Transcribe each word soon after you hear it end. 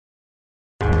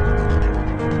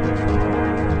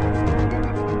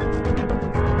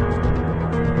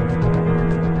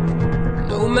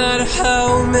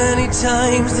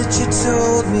times that you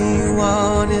told me you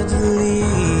wanted to leave.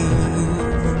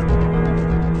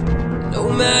 No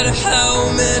matter how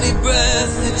many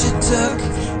breaths that you took,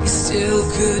 you still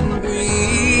couldn't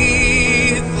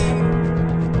breathe.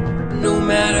 No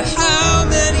matter how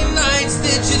many nights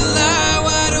that you lie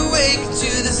wide awake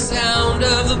to the sound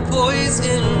of the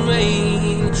poison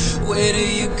rain. Where do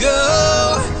you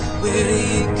go? Where do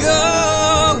you go?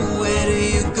 Where do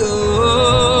you go?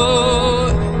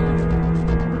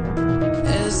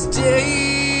 As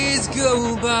days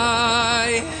go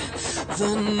by,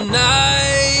 the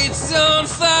night's on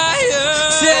fire.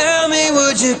 Tell me,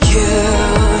 would you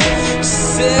kill to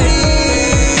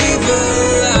save a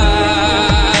life?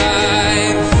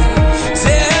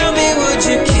 Tell me, would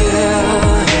you kill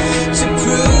to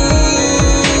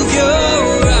prove you're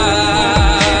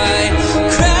right?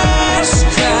 Crash,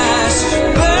 crash,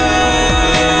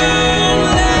 burn,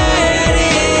 let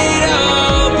it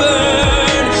all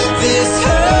burn. This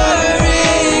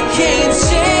hurricane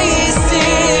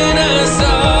chasing us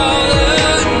all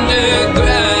underground.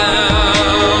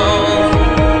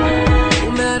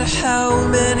 No matter how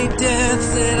many deaths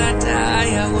that I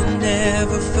die, I will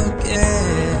never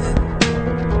forget.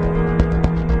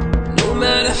 No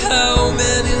matter how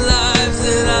many lives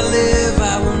that I live,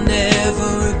 I will never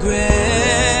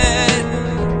regret.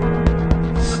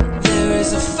 There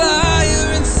is a fire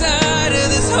inside of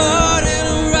this heart and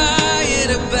a riot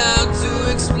about to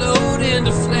explode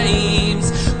into flames.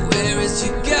 Where is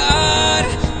your God?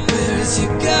 Where is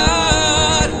your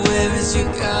God? Where is your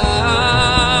God?